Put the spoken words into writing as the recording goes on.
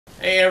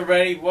Hey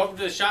everybody, welcome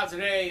to the shop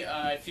today.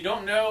 If you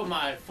don't know,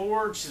 my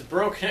forge is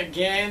broken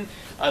again.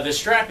 The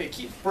strap, it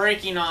keeps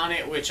breaking on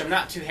it, which I'm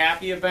not too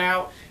happy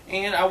about.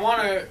 And I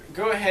want to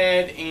go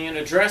ahead and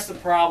address the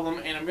problem,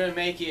 and I'm going to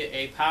make it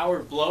a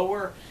powered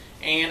blower.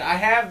 And I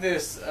have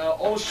this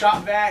old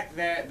shop vac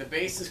that the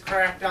base is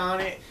cracked on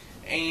it,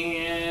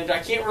 and I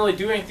can't really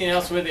do anything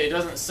else with it. It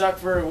doesn't suck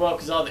very well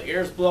because all the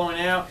air is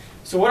blowing out.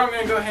 So what I'm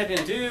going to go ahead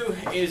and do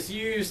is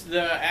use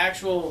the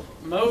actual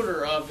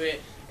motor of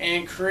it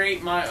and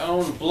create my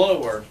own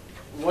blower.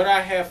 What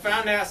I have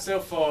found out so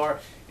far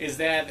is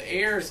that the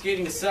air is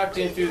getting sucked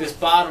in through this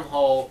bottom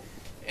hole,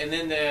 and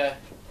then the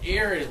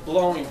air is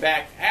blowing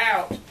back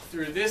out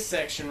through this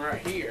section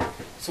right here.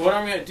 So what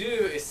I'm going to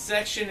do is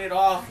section it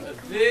off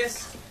of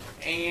this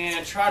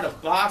and try to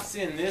box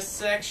in this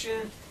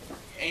section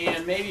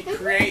and maybe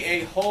create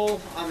a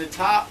hole on the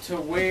top to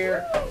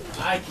where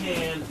I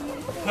can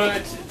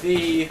put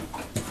the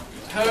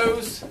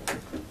hose,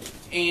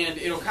 and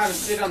it'll kind of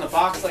sit on the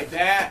box like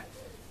that,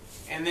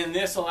 and then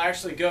this will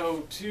actually go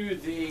to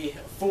the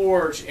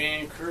forge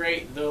and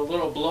create the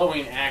little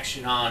blowing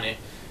action on it.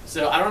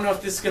 So I don't know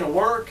if this is going to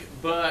work,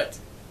 but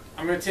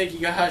I'm going to take you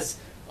guys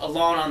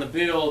along on the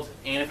build,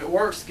 and if it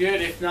works, good.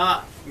 If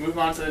not, move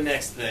on to the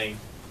next thing.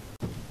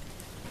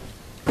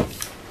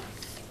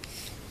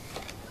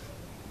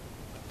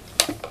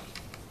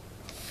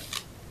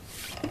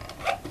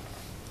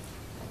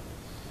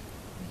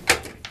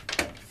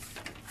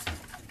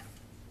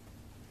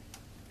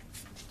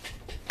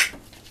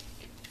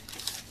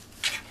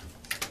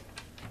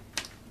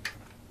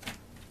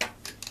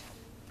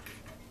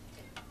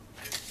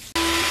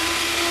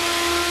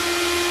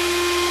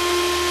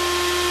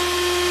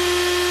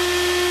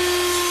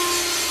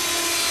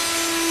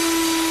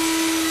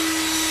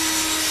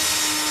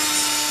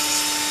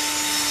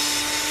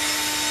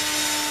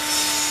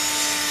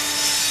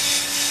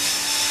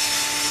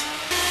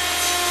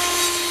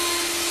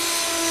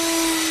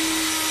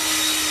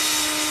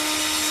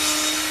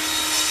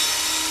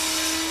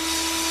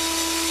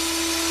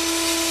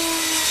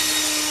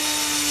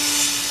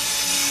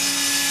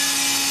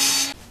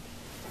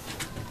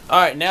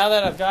 Alright, now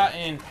that I've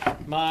gotten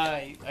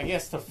my, I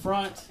guess, the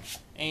front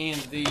and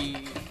the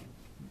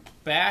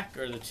back,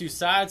 or the two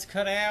sides,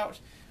 cut out,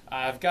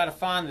 I've got to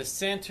find the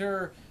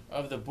center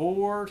of the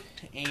board,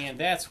 and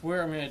that's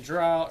where I'm going to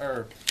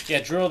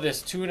drill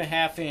this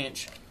 2.5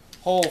 inch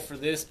hole for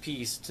this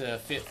piece to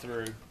fit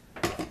through.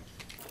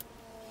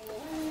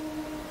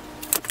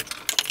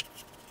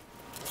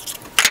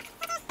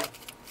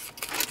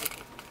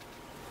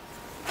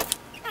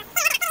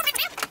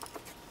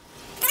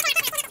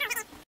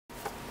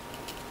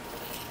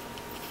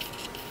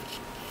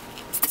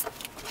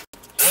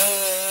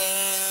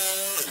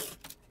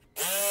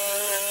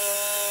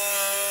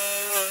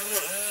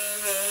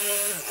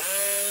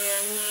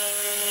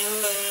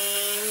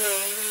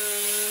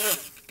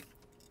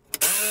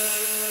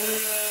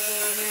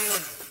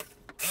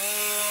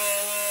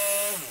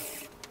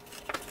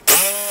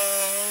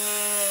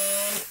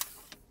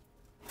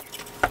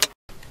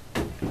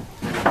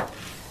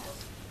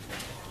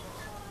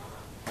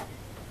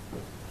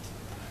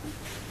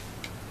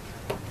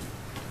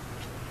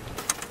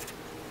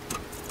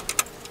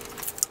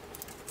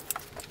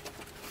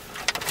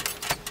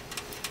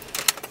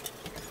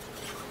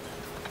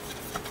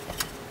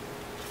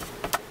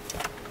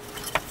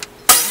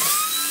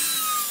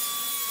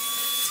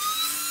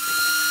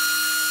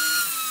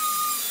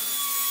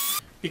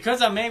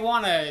 Because I may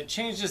want to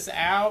change this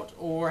out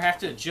or have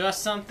to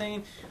adjust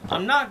something,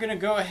 I'm not going to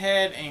go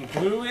ahead and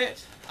glue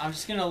it. I'm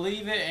just going to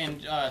leave it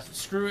and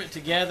screw it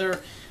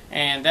together,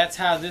 and that's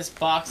how this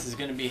box is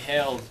going to be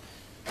held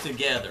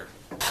together.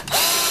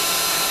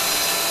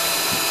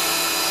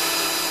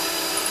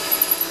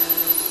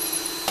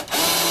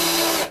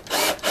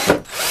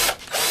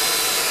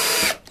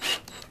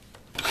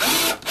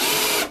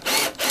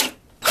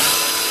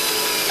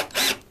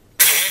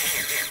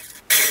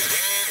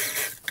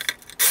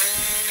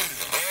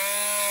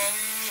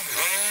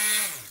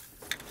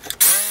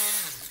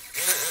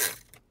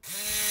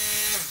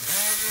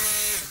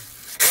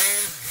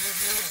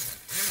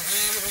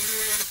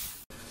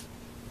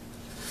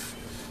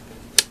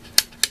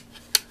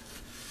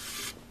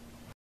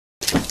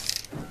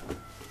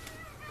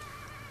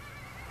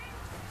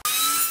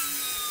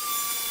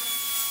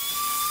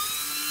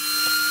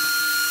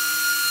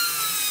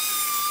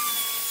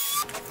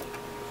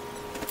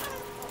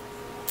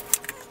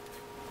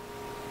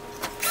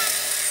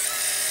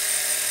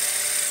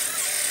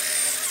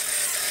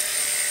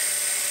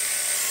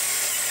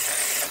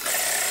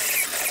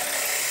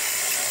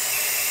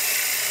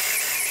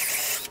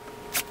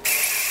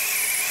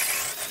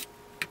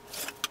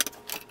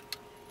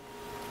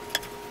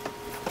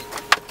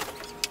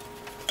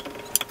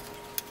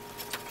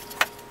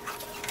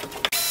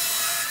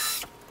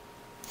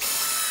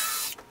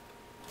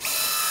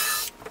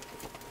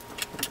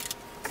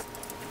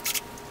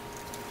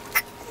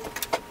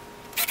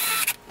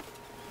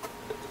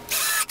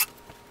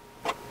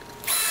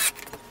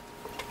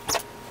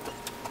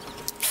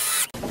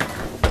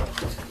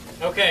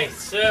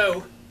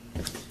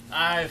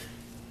 I've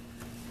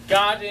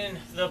gotten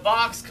the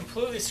box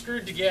completely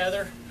screwed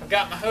together. I've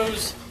got my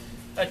hose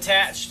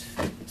attached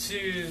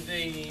to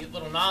the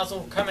little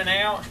nozzle coming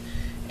out,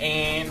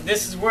 and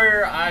this is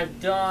where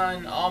I've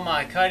done all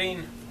my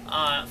cutting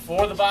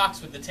for the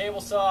box with the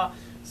table saw.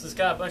 So it's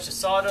got a bunch of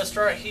sawdust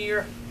right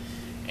here,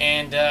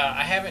 and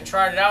I haven't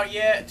tried it out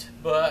yet,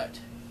 but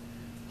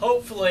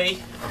hopefully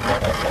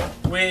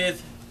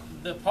with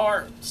the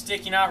part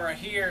sticking out right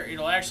here,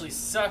 it'll actually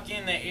suck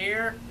in the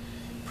air,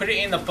 put it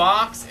in the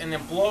box, and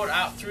then blow it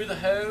out through the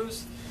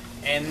hose,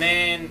 and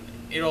then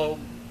it'll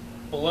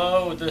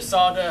blow the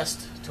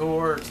sawdust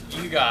towards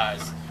you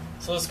guys.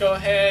 So let's go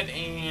ahead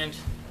and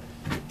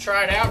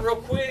try it out real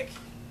quick,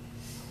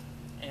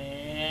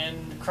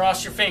 and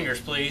cross your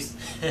fingers, please.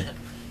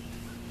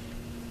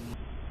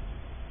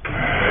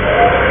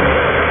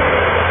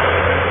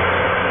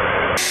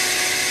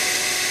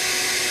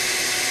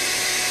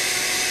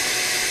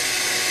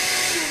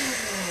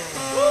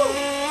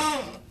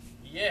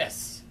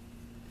 Yes.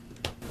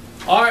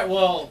 Alright,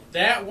 well,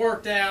 that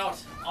worked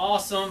out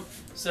awesome.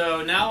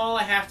 So now all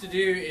I have to do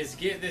is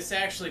get this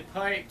actually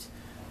piped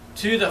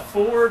to the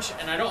forge,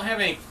 and I don't have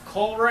any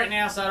coal right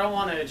now, so I don't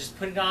want to just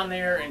put it on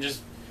there and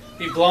just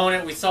be blowing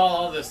it. We saw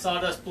all the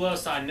sawdust blow,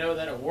 so I know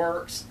that it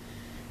works.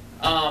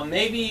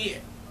 Maybe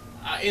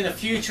in the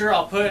future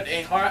I'll put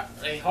a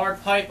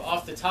hard pipe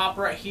off the top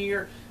right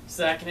here,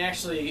 so that I can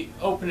actually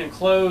open and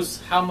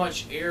close how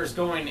much air is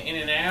going in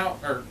and out,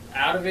 or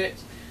out of it.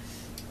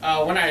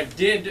 When I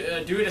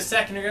did do it a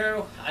second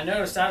ago, I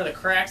noticed out of the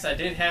cracks I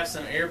did have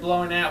some air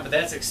blowing out, but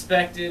that's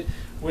expected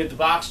with the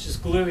box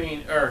just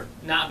gluing, or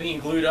not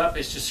being glued up.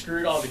 It's just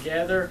screwed all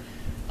together.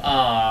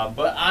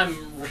 But I'm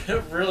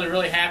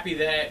really happy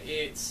that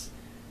it's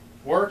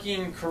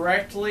working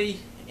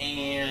correctly,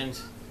 and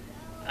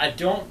I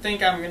don't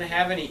think I'm going to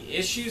have any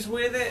issues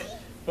with it.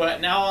 But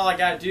now all I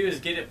got to do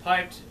is get it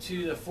piped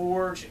to the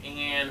forge,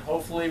 and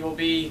hopefully we'll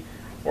be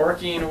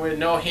working with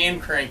no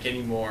hand crank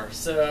anymore.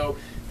 So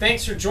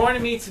thanks for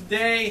joining me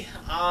today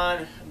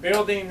on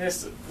building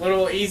this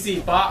little easy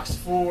box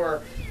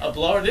for a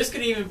blower. This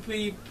could even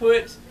be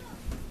put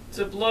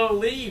to blow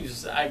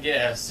leaves, I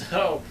guess.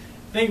 So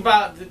think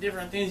about the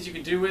different things you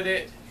can do with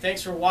it.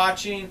 Thanks for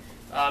watching.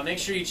 Make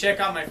sure you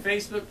check out my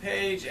Facebook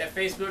page at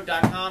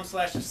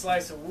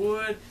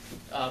facebook.com/asliceofwood,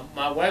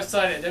 my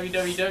website at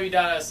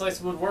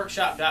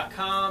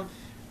www.asliceofwoodworkshop.com.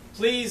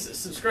 Please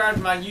subscribe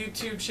to my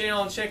YouTube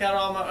channel and check out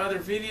all my other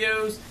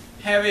videos.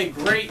 Have a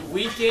great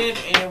weekend,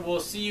 and we'll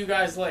see you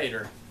guys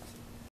later.